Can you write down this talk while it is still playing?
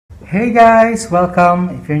Hey guys, welcome.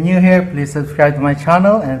 If you're new here, please subscribe to my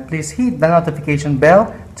channel and please hit the notification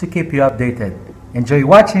bell to keep you updated. Enjoy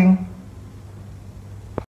watching!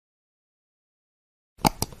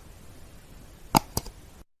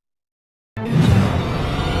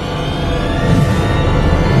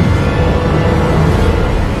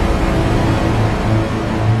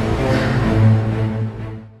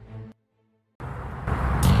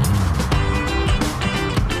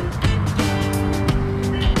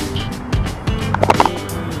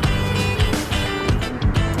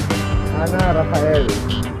 Rafael.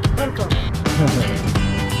 Welcome.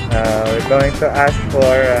 We're going to ask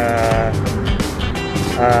for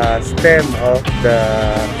a stem of the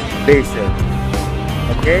basil.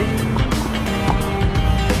 Okay?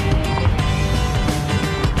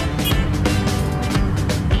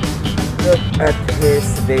 Look at his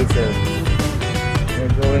basil.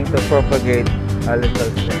 We're going to propagate a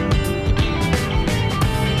little stem.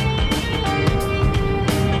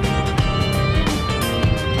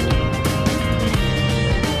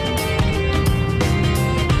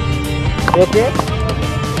 Okay?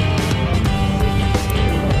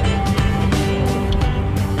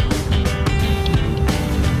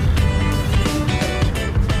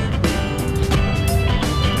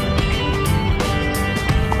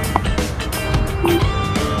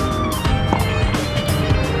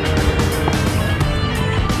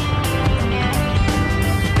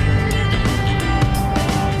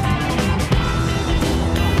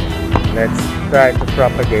 Let's try to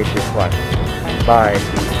propagate this one. Bye.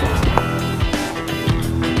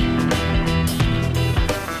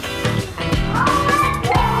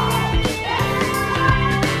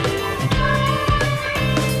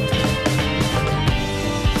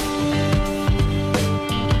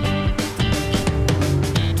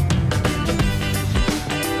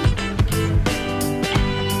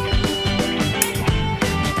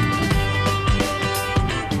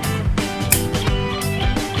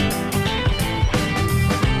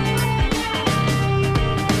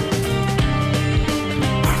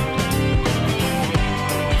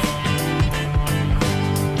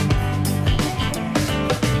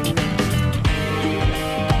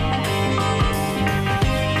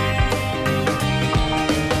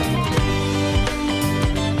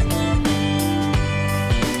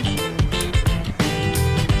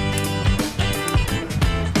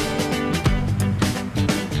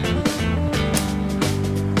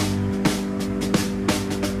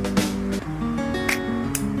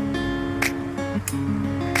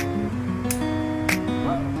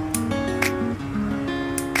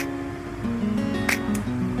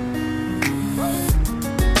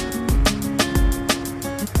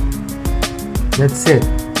 That's it.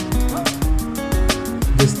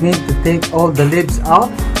 Just need to take all the leaves out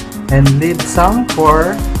and leave some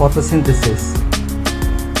for photosynthesis,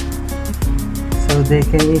 so they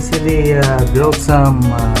can easily grow some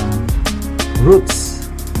roots.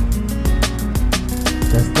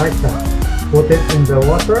 Just like that. Put it in the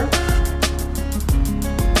water.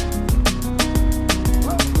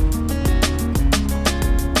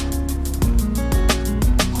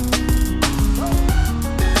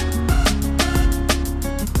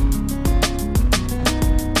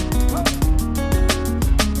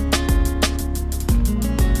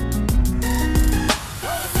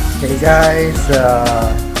 Hey guys,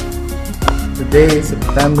 today is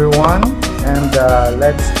September 1 and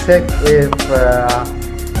let's check if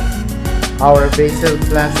our basil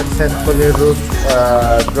plant successfully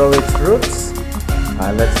grow its roots.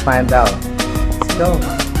 Let's find out. Let's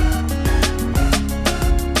go.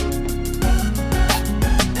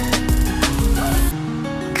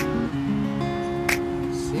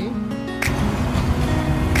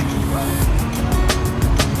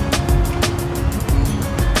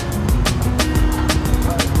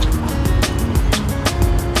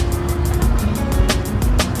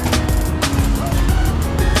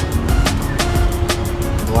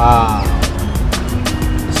 Wow,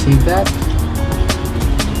 see that?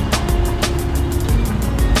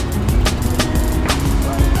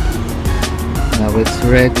 Now it's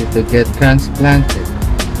ready to get transplanted.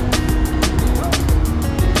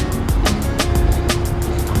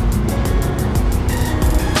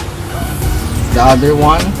 The other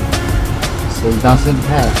one still doesn't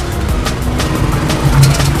have.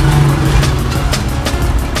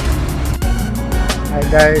 Hi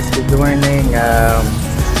guys, good morning.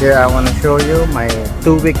 Here I want to show you my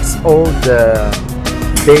 2 weeks old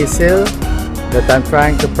basil that I'm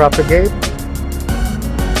trying to propagate.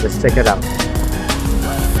 Let's check it out.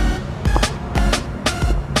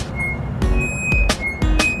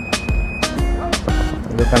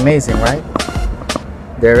 They look amazing, right?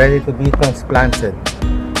 They're ready to be transplanted.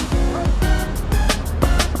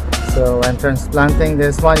 So when transplanting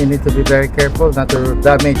this one, you need to be very careful not to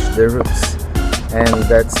damage the roots. And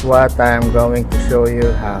that's what I'm going to show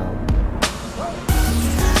you how.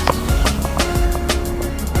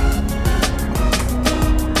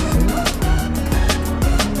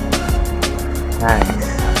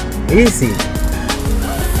 Nice. Easy.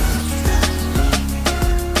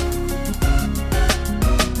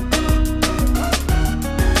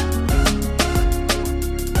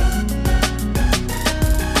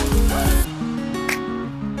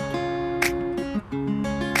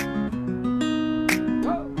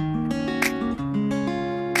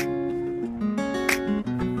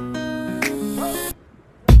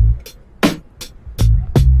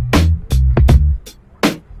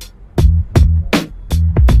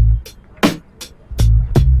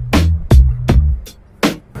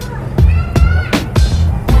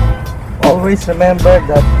 Always remember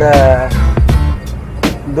that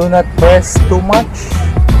do not press too much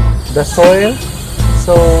the soil,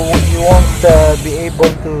 so you won't be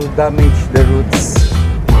able to damage the roots.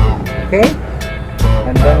 Okay,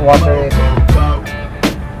 and then water it.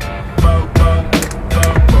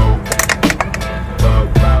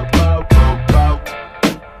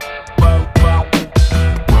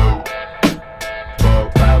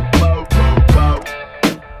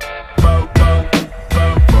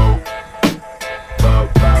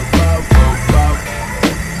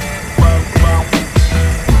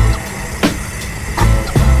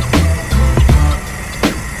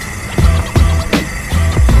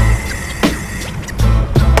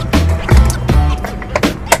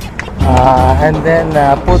 And then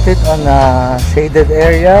put it on a shaded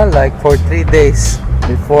area like for 3 days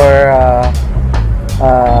before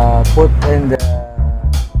put in the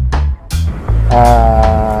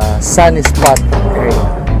sunny spot area.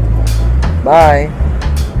 Bye.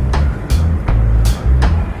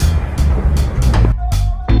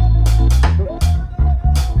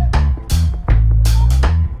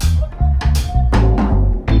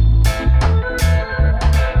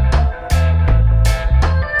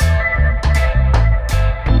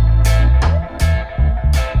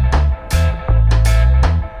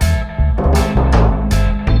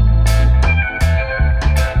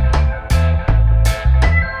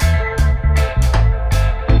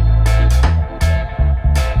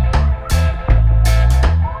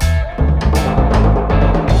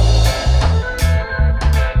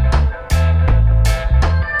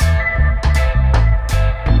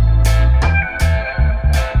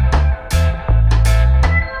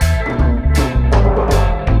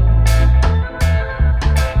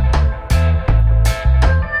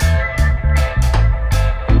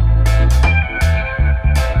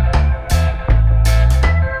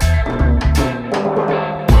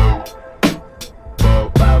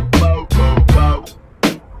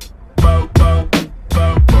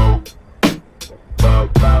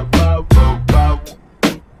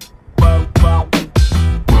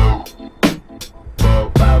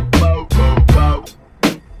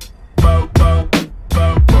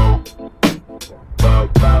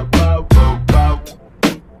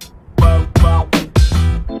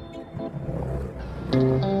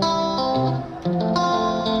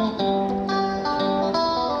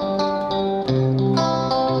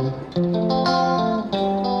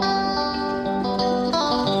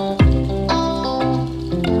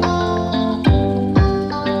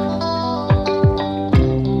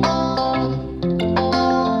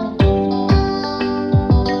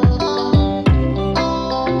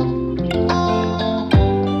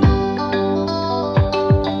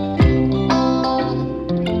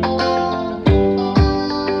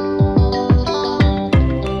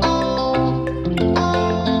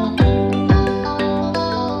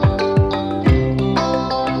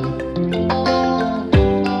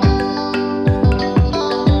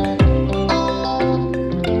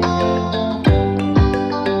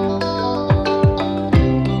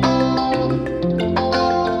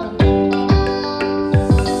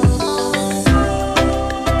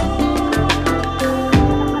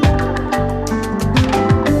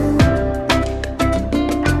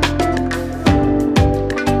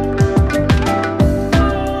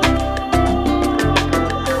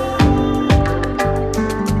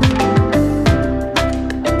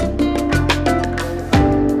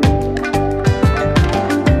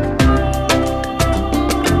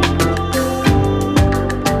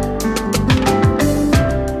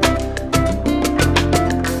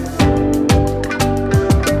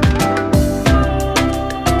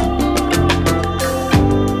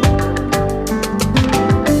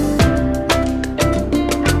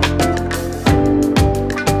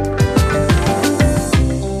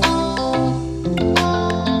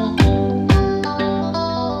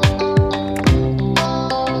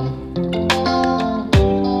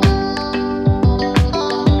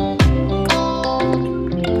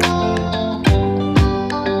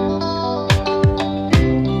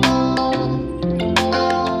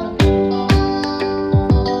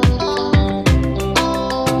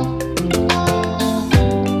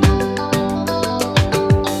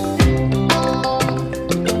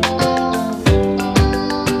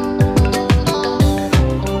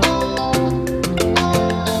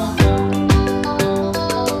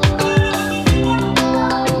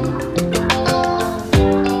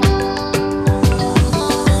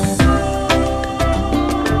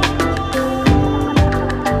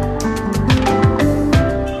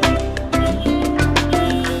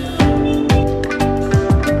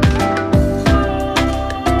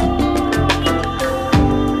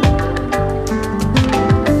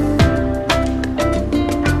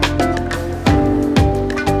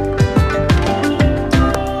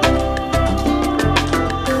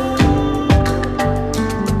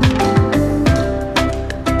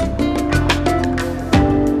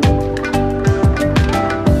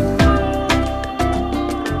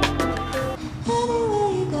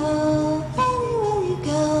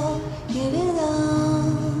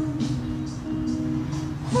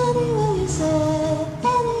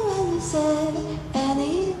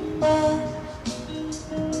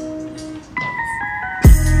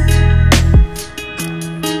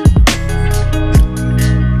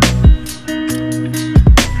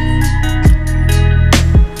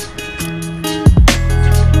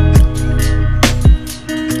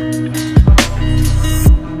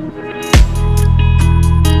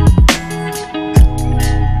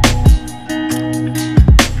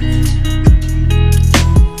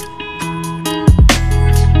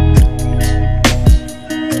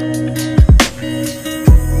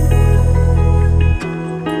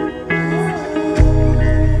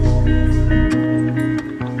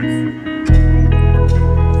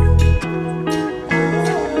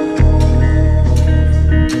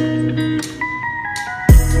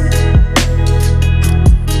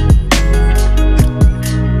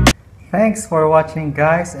 Thanks for watching,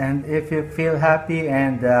 guys, and if you feel happy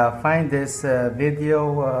and find this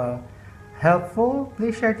video helpful,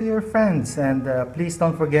 please share to your friends, and please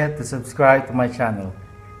don't forget to subscribe to my channel.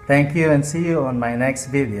 Thank you, and see you on my next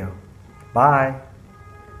video. Bye.